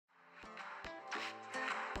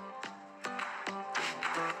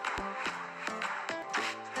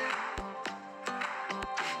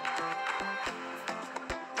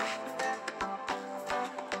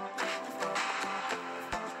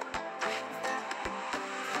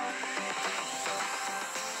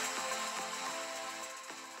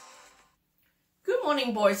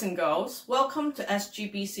morning, boys and girls. Welcome to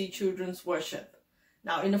SGBC Children's Worship.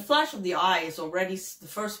 Now, in the flash of the eye, it's already the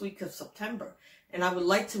first week of September, and I would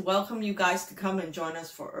like to welcome you guys to come and join us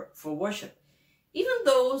for worship. Even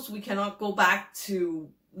though we cannot go back to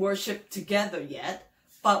worship together yet,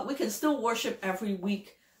 but we can still worship every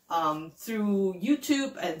week through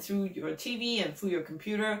YouTube and through your TV and through your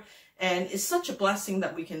computer. And it's such a blessing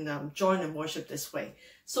that we can join and worship this way.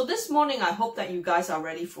 So this morning, I hope that you guys are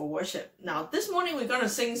ready for worship. Now, this morning, we're going to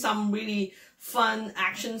sing some really fun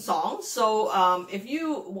action songs. So if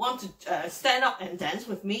you want to stand up and dance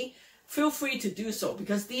with me, feel free to do so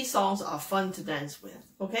because these songs are fun to dance with,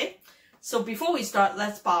 okay? So before we start,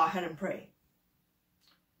 let's bow our head and pray.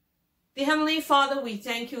 Dear Heavenly Father, we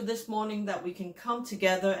thank you this morning that we can come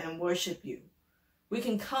together and worship you. We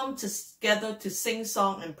can come together to sing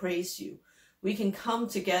song and praise you. We can come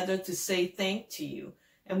together to say thank to you.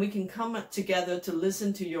 And we can come together to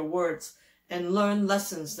listen to your words and learn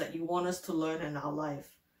lessons that you want us to learn in our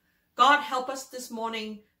life. God, help us this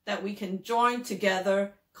morning that we can join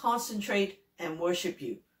together, concentrate, and worship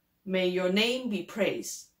you. May your name be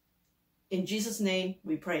praised. In Jesus' name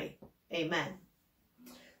we pray. Amen.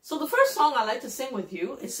 So the first song I'd like to sing with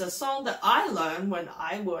you is a song that I learned when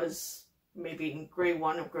I was maybe in grade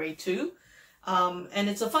 1 or grade 2. And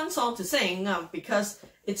it's a fun song to sing because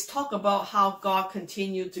it's talk about how God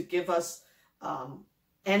continued to give us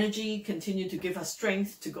energy, continue to give us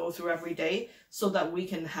strength to go through every day so that we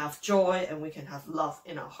can have joy and we can have love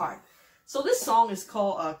in our heart. So this song is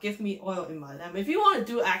called Give Me Oil in My Lamp. If you want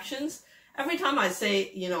to do actions, every time I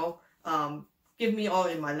say, give me oil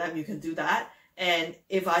in my lamp, you can do that. And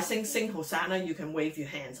if I sing Hosanna, you can wave your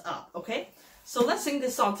hands up, okay? So let's sing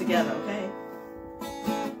this song together, okay?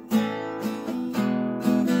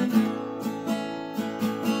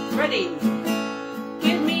 Ready?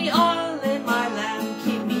 Give me oil in my lamp,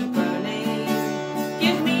 keep me burning.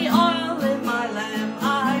 Give me oil in my lamp,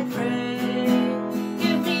 I pray.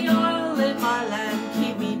 Give me oil in my lamp,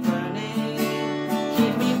 keep me burning.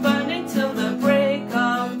 Keep me burning till the break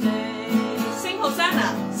of day. Sing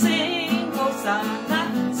Hosanna, sing Hosanna.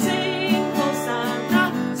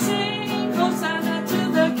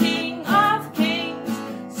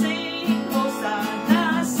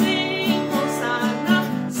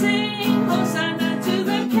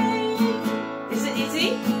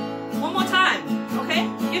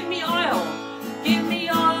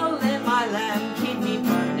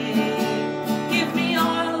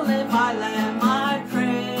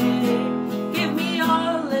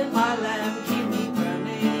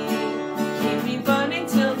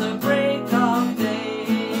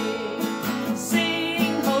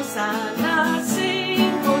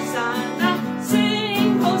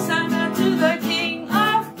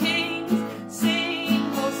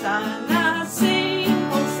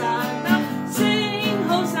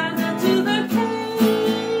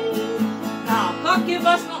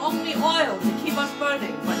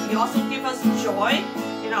 Joy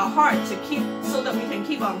in our heart to keep so that we can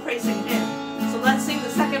keep on praising him. So let's sing the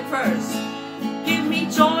second verse. Give me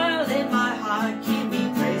joy in my heart, keep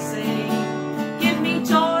me praising. Give me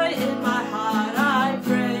joy in my heart, I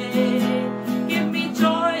pray. Give me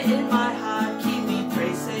joy in my heart, keep me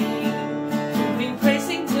praising. Keep me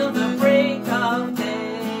praising till the break of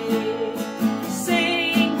day.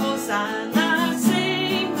 Sing Hosanna,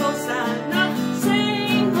 sing Hosanna,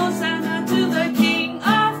 sing Hosanna to the King.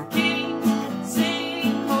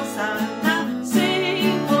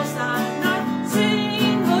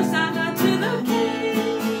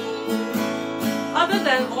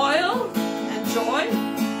 Oil and joy,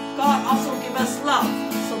 God also give us love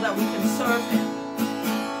so that we can serve him.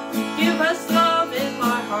 Give us love in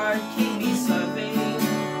my heart, keep me serving.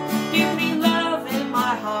 Give me love in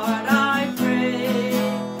my heart, I pray.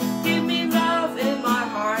 Give me love in my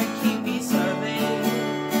heart, keep me serving.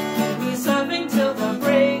 Keep me serving till the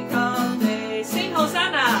break of day. Sing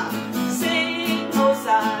Hosanna, sing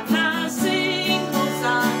Hosanna, sing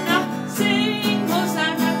Hosanna, sing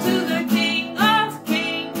Hosanna to the King.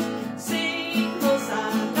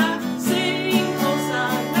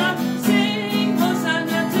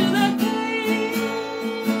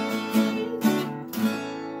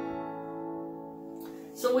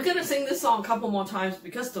 We're going to sing this song a couple more times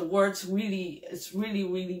because the words it's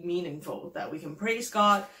really meaningful that we can praise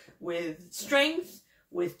God with strength,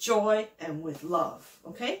 with joy, and with love,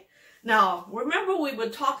 okay? Now, remember we were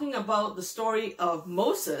talking about the story of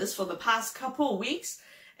Moses for the past couple of weeks,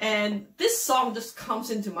 and this song just comes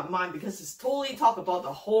into my mind because it's totally talk about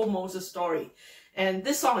the whole Moses story. And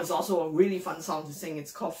this song is also a really fun song to sing.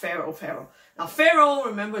 It's called Pharaoh, Pharaoh. Now, Pharaoh,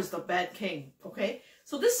 remember, is the bad king, okay?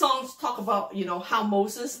 So this song talk about, you know, how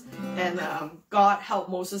Moses and God helped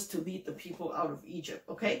Moses to lead the people out of Egypt,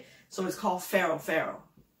 okay? So it's called Pharaoh, Pharaoh.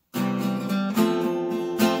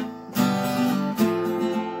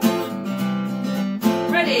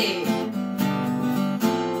 Ready?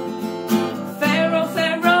 Pharaoh,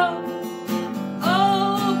 Pharaoh,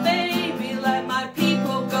 oh baby, let my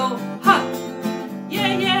people go. Ha!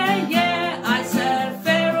 Yeah, yeah, yeah, I said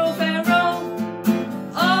Pharaoh, Pharaoh,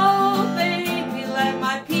 oh baby, let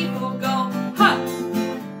my people go. Ha!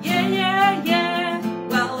 Yeah, yeah, yeah,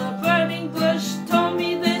 well a burning bush told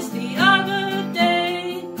me this the other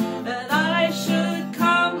day, that I should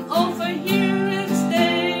come over here and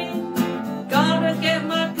stay. Gotta get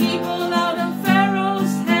my people out of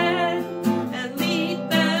Pharaoh's head and lead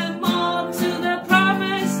them all to the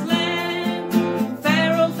promised land.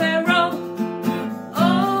 Pharaoh, Pharaoh,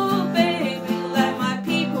 oh baby, let my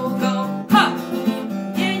people go. Ha!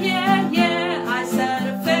 Yeah, yeah, yeah, I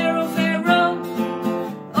said Pharaoh, Pharaoh,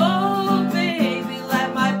 oh baby,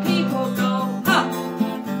 let my people go. Ha!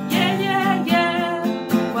 Yeah, yeah,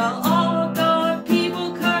 yeah, well all the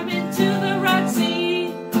people come into the Red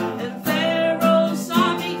Sea, and Pharaoh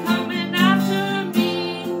saw me coming after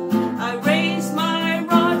me. I raised my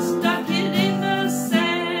rod, stuck it in the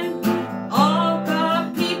sand. All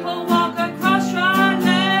the people walk across dry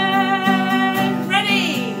land.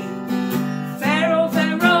 Ready? Pharaoh,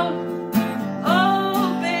 Pharaoh,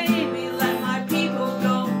 oh baby, let my people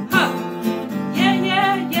go. Ha! Yeah,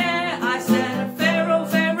 yeah, yeah, I said Pharaoh,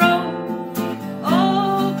 Pharaoh,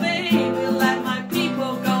 oh baby, let my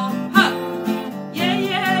people go. Ha! Yeah,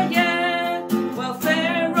 yeah, yeah, well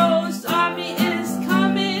Pharaoh's army is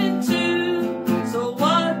coming too. So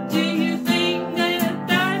what do you think that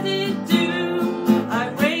I did do? I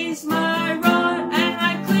raised my rod and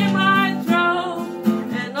I cleared my throat,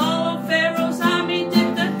 and all of Pharaoh's army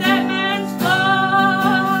did the dead man's flow.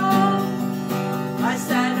 I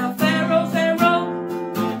said, Pharaoh, Pharaoh,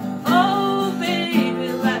 oh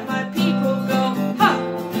baby, let my people go. Ha!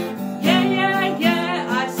 Yeah, yeah, yeah,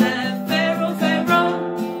 I said Pharaoh, Pharaoh,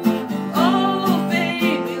 oh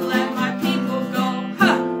baby, let my people go.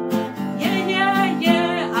 Ha! Yeah, yeah,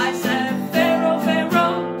 yeah, I said Pharaoh,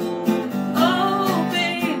 Pharaoh, oh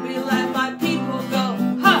baby, let my people go.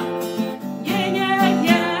 Ha! Yeah, yeah,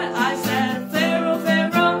 yeah, I said Pharaoh,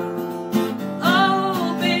 Pharaoh,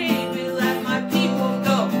 oh baby, let my people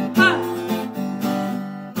go. Ha!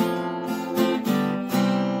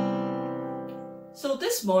 So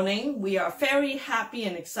this morning, we are very happy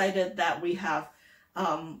and excited that we have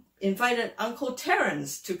invited Uncle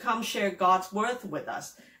Terrance to come share God's word with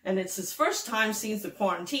us. And it's his first time since the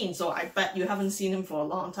quarantine, so I bet you haven't seen him for a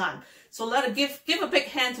long time. So give a big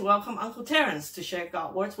hand to welcome Uncle Terrance to share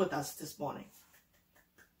God's words with us this morning.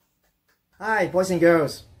 Hi, boys and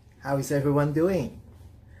girls. How is everyone doing?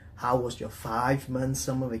 How was your 5-month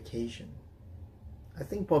summer vacation? I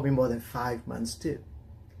think probably more than 5 months too.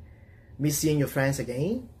 Miss seeing your friends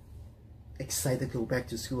again? Excited to go back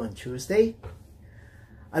to school on Tuesday?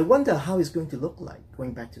 I wonder how it's going to look like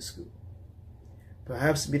going back to school.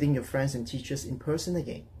 Perhaps meeting your friends and teachers in person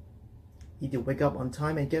again. Need to wake up on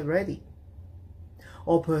time and get ready.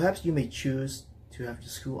 Or perhaps you may choose to have your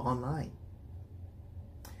school online.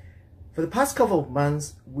 For the past couple of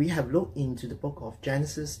months, we have looked into the book of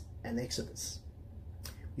Genesis and Exodus.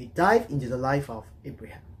 We dive into the life of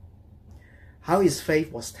Abraham, how his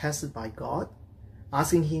faith was tested by God,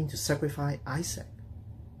 asking him to sacrifice Isaac.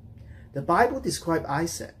 The Bible describes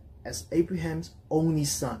Isaac as Abraham's only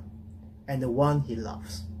son and the one he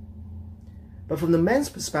loves. But from the man's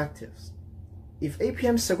perspective, if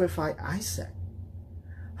Abraham sacrificed Isaac,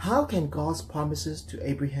 how can God's promises to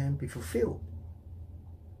Abraham be fulfilled?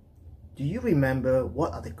 Do you remember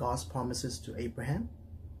what are the God's promises to Abraham?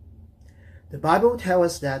 The Bible tells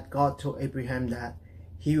us that God told Abraham that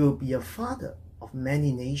he will be a father of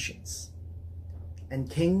many nations, and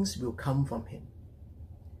kings will come from him.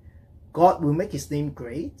 God will make his name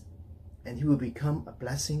great, and he will become a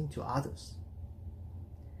blessing to others.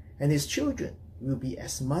 And his children will be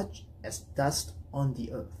as much as dust on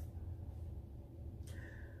the earth.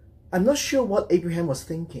 I'm not sure what Abraham was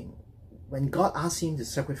thinking when God asked him to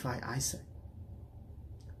sacrifice Isaac.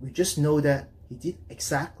 We just know that he did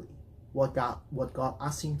exactly what God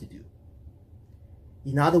asked him to do.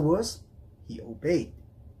 In other words, he obeyed.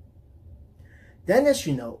 Then, as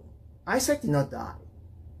you know, Isaac did not die.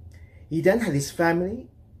 He then had his family,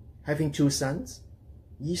 having 2 sons,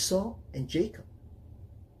 Esau and Jacob.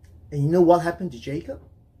 And you know what happened to Jacob?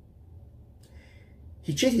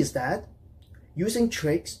 He cheated his dad, using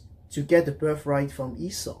tricks to get the birthright from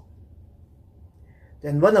Esau,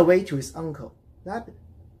 then run away to his uncle Laban,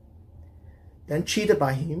 then cheated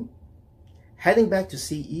by him, heading back to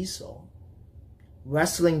see Esau,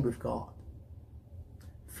 wrestling with God.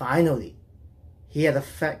 Finally, he had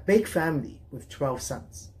a big family with 12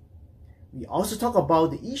 sons. We also talk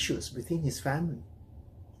about the issues within his family.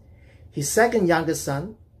 His second youngest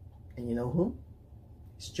son, and you know whom?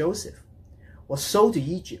 It's Joseph, was sold to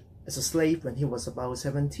Egypt as a slave when he was about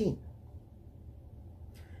 17.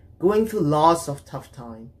 Going through lots of tough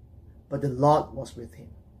time, but the Lord was with him.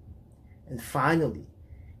 And finally,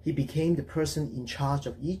 he became the person in charge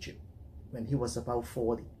of Egypt when he was about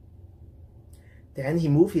 40. Then he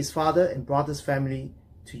moved his father and brother's family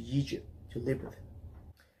to Egypt to live with him.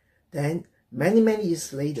 Then, many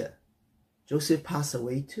years later, Joseph passed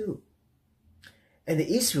away too. And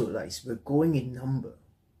the Israelites were growing in number,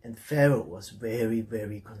 and Pharaoh was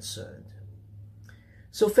very concerned.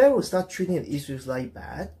 So Pharaoh started treating the Israelites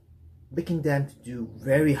bad, making them to do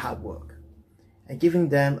very hard work, and giving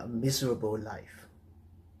them a miserable life.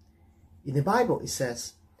 In the Bible, it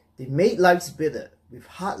says, they made lives bitter with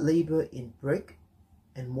hard labor in brick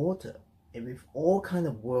and mortar, and with all kind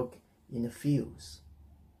of work in the fields.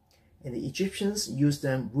 And the Egyptians used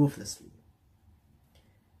them ruthlessly.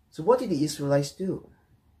 So what did the Israelites do?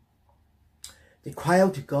 They cried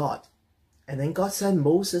out to God, and then God sent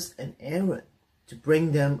Moses and Aaron to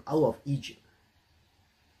bring them out of Egypt.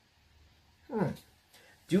 Do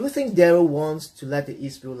you think Pharaoh wants to let the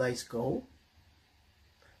Israelites go?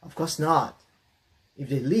 Of course not. If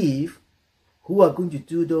they leave, who are going to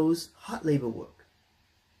do those hard labor work?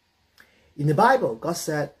 In the Bible, God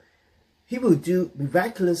said he will do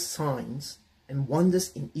miraculous signs and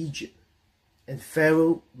wonders in Egypt, and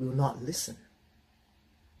Pharaoh will not listen.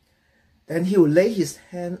 Then he will lay his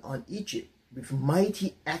hand on Egypt with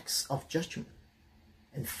mighty acts of judgment,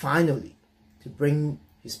 and finally to bring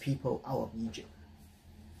his people out of Egypt.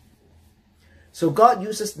 So God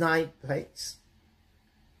uses 9 plagues: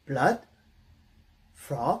 blood,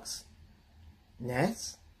 frogs,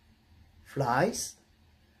 gnats, flies,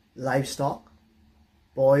 livestock,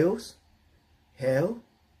 boils, hail,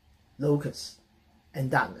 locusts, and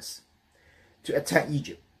darkness to attack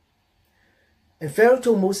Egypt. And Pharaoh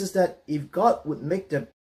told Moses that if God would make the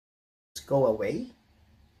go away,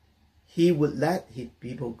 he would let his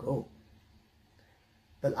people go.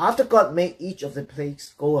 But after God made each of the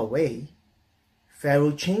plagues go away,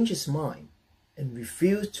 Pharaoh changed his mind and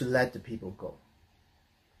refused to let the people go.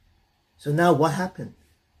 So now what happened?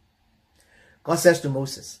 God says to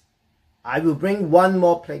Moses, I will bring one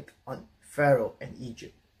more plague on Pharaoh and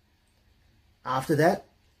Egypt. After that,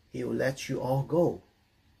 he will let you all go.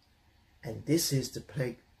 And this is the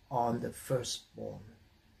plague on the firstborn.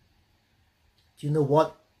 Do you know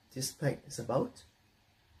what this plague is about?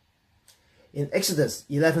 In Exodus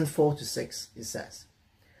 11:4-6, it says,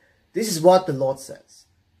 this is what the Lord says.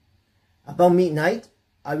 About midnight,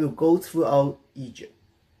 I will go throughout Egypt.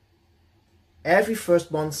 Every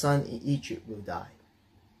firstborn son in Egypt will die,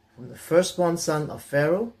 from the firstborn son of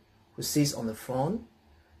Pharaoh, who sits on the throne,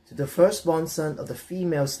 to the firstborn son of the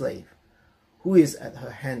female slave, who is at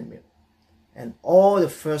her handmill, and all the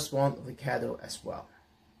firstborn of the cattle as well.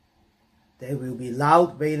 There will be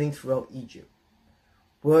loud wailing throughout Egypt,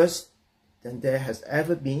 worse than there has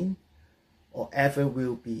ever been or ever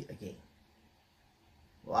will be again.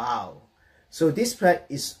 Wow. So this plague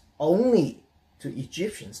is only to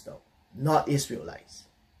Egyptians though, not Israelites.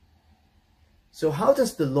 So how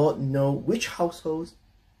does the Lord know which households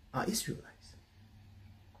are Israelites?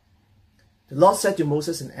 The Lord said to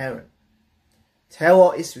Moses and Aaron, tell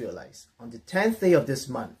all Israelites, on the 10th day of this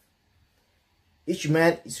month, each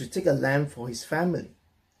man is to take a lamb for his family,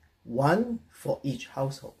 one for each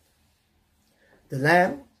household. The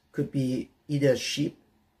lamb could be either a sheep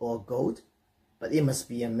or a goat, but it must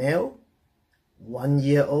be a male, 1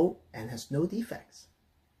 year old, and has no defects.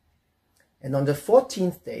 And on the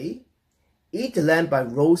 14th day, eat the lamb by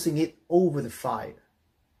roasting it over the fire.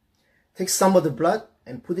 Take some of the blood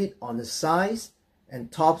and put it on the sides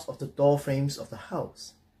and tops of the door frames of the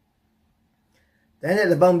house. Then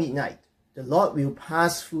at about midnight, the Lord will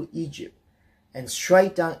pass through Egypt and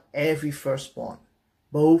strike down every firstborn,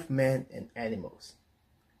 both men and animals.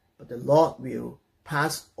 But the Lord will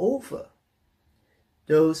pass over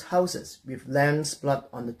those houses with lamb's blood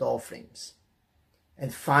on the door frames.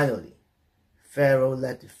 And finally, Pharaoh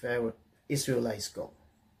let the Israelites go.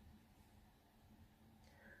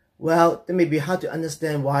 Well, that may be hard to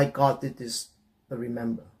understand why God did this, but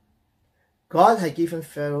remember, God had given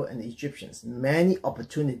Pharaoh and the Egyptians many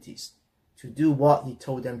opportunities to do what he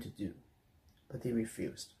told them to do, but they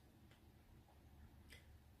refused.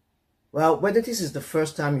 Well, whether this is the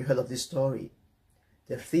first time you heard of this story,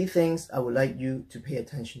 there are 3 things I would like you to pay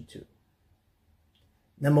attention to.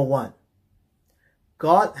 Number 1,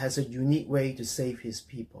 God has a unique way to save his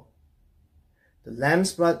people. The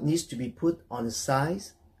lamb's blood needs to be put on the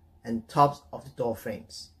sides and tops of the door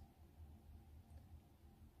frames.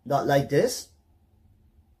 Not like this.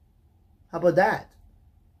 How about that?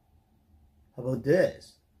 How about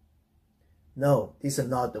this? No, these are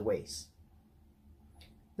not the ways.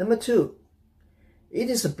 Number 2, it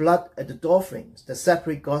is the blood at the door frames that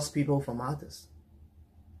separate God's people from others.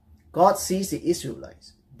 God sees the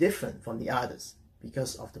Israelites different from the others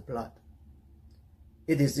because of the blood.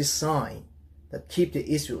 It is this sign that keeps the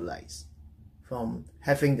Israelites from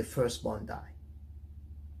having the firstborn die.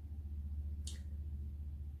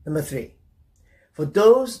 Number 3, for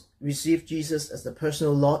those who receive Jesus as the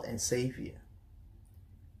personal Lord and Savior,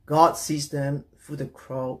 God sees them through the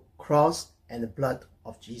cross and the blood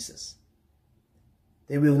of Jesus.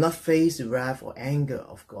 They will not face the wrath or anger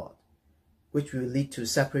of God, which will lead to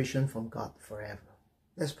separation from God forever.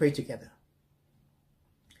 Let's pray together.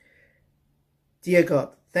 Dear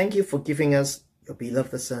God, thank you for giving us your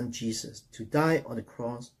beloved Son Jesus to die on the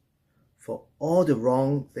cross for all the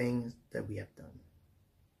wrong things that we have done.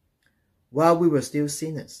 While we were still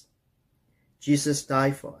sinners, Jesus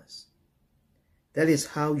died for us. That is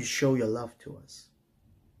how you show your love to us.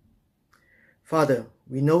 Father,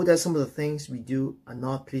 we know that some of the things we do are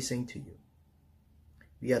not pleasing to you.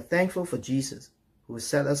 We are thankful for Jesus, who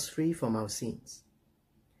set us free from our sins.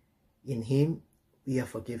 In him, we are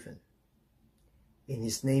forgiven. In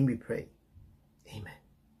his name we pray. Amen.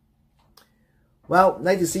 Well,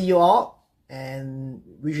 nice to see you all, and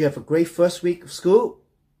wish you have a great first week of school,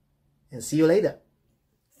 and see you later.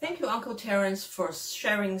 Thank you, Uncle Terrance, for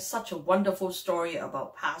sharing such a wonderful story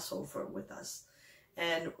about Passover with us.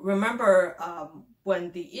 And remember,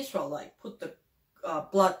 when the Israelite put the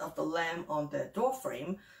blood of the lamb on their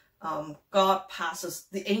doorframe,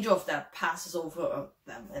 the angel of that passes over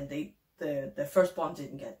them, and the firstborn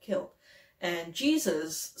didn't get killed. And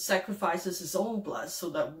Jesus sacrifices his own blood so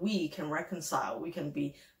that we can reconcile, we can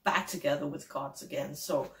be back together with God again.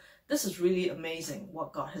 So this is really amazing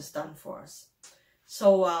what God has done for us.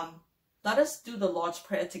 So let us do the Lord's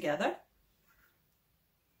Prayer together.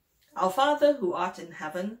 Our Father who art in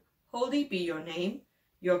heaven, holy be your name.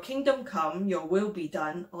 Your kingdom come, your will be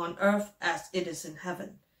done on earth as it is in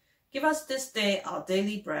heaven. Give us this day our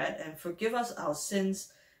daily bread, and forgive us our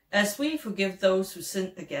sins as we forgive those who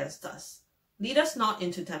sin against us. Lead us not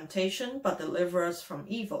into temptation, but deliver us from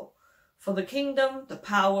evil. For the kingdom, the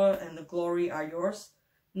power, and the glory are yours,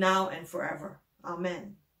 now and forever.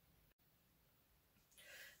 Amen.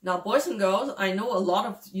 Now, boys and girls, I know a lot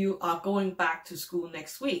of you are going back to school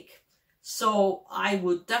next week. So I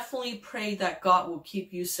would definitely pray that God will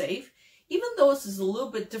keep you safe, even though this is a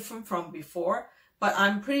little bit different from before, but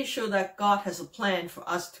I'm pretty sure that God has a plan for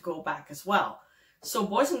us to go back as well. So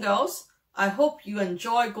boys and girls, I hope you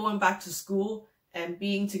enjoy going back to school and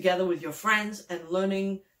being together with your friends and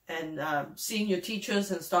learning and seeing your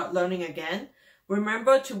teachers and start learning again.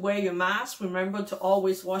 Remember to wear your mask. Remember to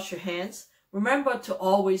always wash your hands. Remember to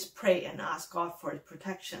always pray and ask God for his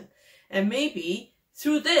protection. And maybe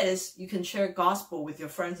through this, you can share gospel with your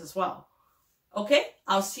friends as well. Okay,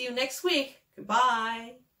 I'll see you next week.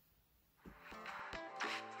 Goodbye.